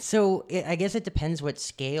today? So I guess it depends what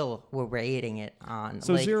scale we're rating it on.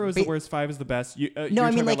 So like, 0 is the worst, 5 is the best. No, you're I mean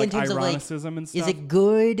talking like about, in terms of like, ironicism and stuff. is it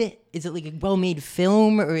good? Is it like a well-made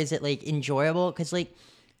film, or is it like enjoyable? Because like,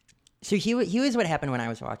 so here's what happened when I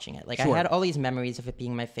was watching it. Like Sure. I had all these memories of it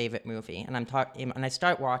being my favorite movie, and I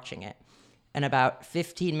start watching it, and about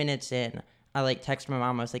 15 minutes in, I like text my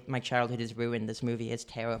mom. I was like, my childhood is ruined. This movie is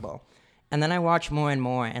terrible. And then I watch more and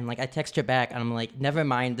more, and like I text her back, and I'm like, never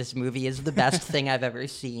mind, this movie is the best thing I've ever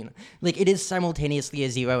seen. Like it is simultaneously a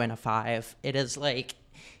 0 and a 5. It is like,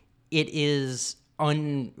 it is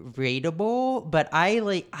unrateable, but I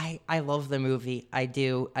love the movie. I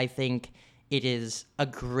do. I think it is a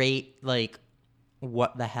great like,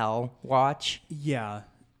 what the hell watch. Yeah.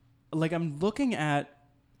 Like I'm looking at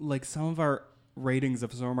like some of our ratings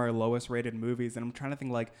of some of our lowest rated movies, and I'm trying to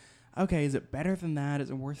think like, okay, is it better than that? Is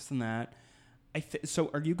it worse than that? So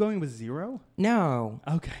are you going with 0? No,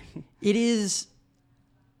 Okay. it is.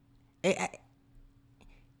 It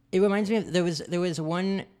reminds me of there was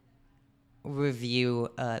one review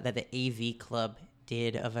that the AV Club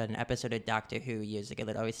did of an episode of Doctor Who years ago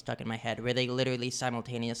that always stuck in my head, where they literally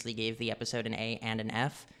simultaneously gave the episode an A and an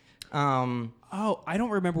F. Oh, I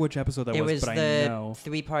don't remember which episode that It was but I the know.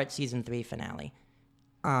 3-part season 3 finale.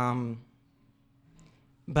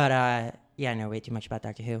 Yeah, I know way too much about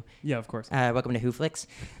Doctor Who. Yeah, of course. Welcome to Who Flicks.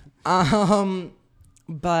 But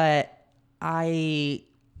I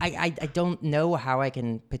don't know how I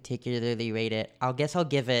can particularly rate it. I'll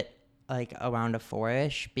give it like around a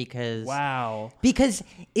 4-ish because Wow. because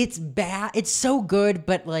it's bad. It's so good,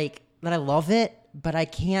 but like that I love it, but I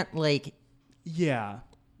can't like. Yeah.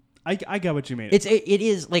 I get what you mean. It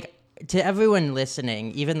is like, to everyone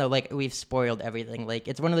listening, even though like we've spoiled everything, like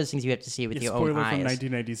it's one of those things you have to see with your own spoiler eyes. from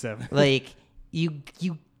 1997. Like you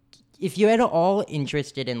if you're at all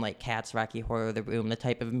interested in like Cats, Rocky Horror, The Room, the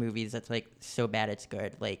type of movies that's like so bad it's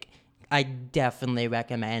good, like I definitely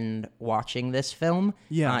recommend watching this film.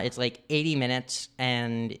 Yeah. It's like 80 minutes,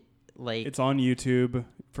 and like It's on YouTube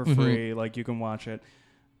for free. Like you can watch it.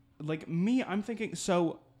 Like me, I'm thinking,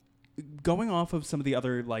 so going off of some of the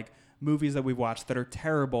other like movies that we've watched that are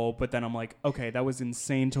terrible, but then I'm like, okay, that was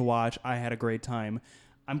insane to watch. I had a great time.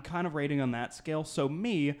 I'm kind of rating on that scale. So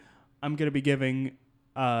me, I'm going to be giving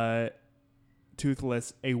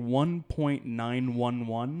Toothless a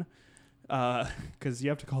 1.911 because you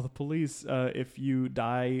have to call the police if you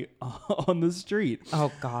die on the street.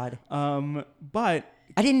 oh god, But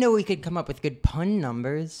I didn't know we could come up with good pun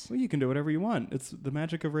numbers. well, you can do whatever you want. It's the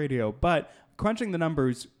magic of radio. But crunching the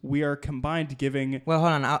numbers, we are combined giving. Well,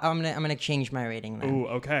 hold on, I'm gonna change my rating then. Ooh,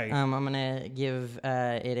 okay. I'm gonna give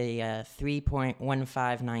it a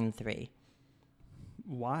 3.1593.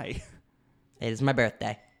 Why? It is my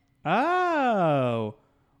birthday. Oh,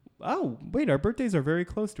 wait, our birthdays are very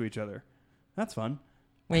close to each other. That's fun.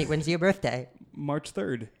 Wait, when's your birthday? March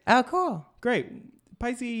 3rd. Oh, cool. Great.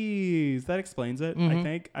 Pisces. That explains it, I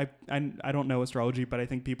think. I don't know astrology, but I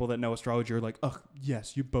think people that know astrology are like, oh,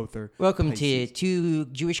 yes, you both are Welcome Pisces. to two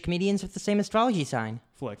Jewish comedians with the same astrology sign.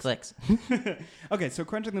 Flicks. Okay, so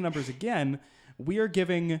crunching the numbers again, we are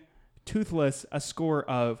giving Toothless a score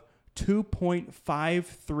of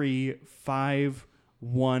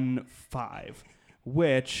 2.53515,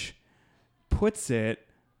 which puts it,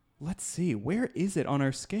 let's see, where is it on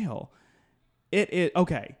our scale? It is,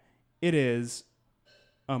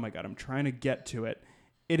 oh my God, I'm trying to get to it.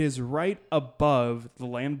 It is right above The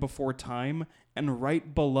Land Before Time and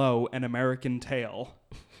right below An American Tail.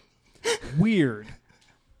 Weird.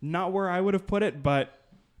 Not where I would have put it, but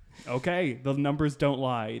okay, the numbers don't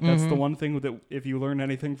lie. That's the one thing that if you learn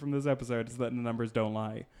anything from this episode is that the numbers don't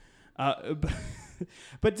lie.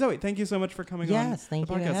 But Zoe, thank you so much for coming on. Yes, thank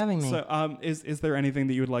the you podcast. for having me. So, is there anything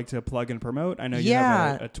that you would like to plug and promote? I know you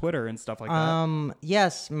have a Twitter and stuff like that.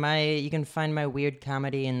 Yes, you can find my weird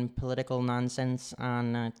comedy and political nonsense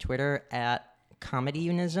on Twitter at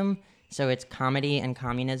Comedyunism. So it's comedy and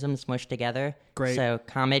communism smushed together. Great. So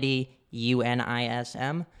comedy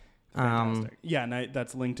UNISM. Fantastic. Yeah, and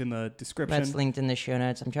that's linked in the description. That's linked in the show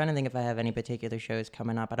notes. I'm trying to think if I have any particular shows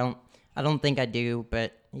coming up. I don't think I do,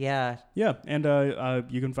 but yeah. Yeah, and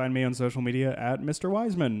you can find me on social media at Mr.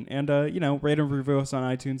 Wiseman, and rate and review us on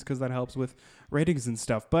iTunes because that helps with ratings and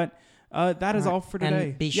stuff. But that is all for today.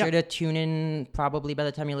 And be sure to tune in probably by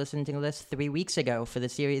the time you're listening to this 3 weeks ago for the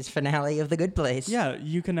series finale of The Good Place. Yeah,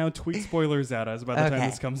 you can now tweet spoilers at us by the time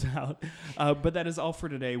this comes out. But that is all for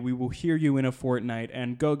today. We will hear you in a fortnight,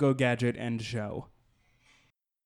 and go Gadget end show.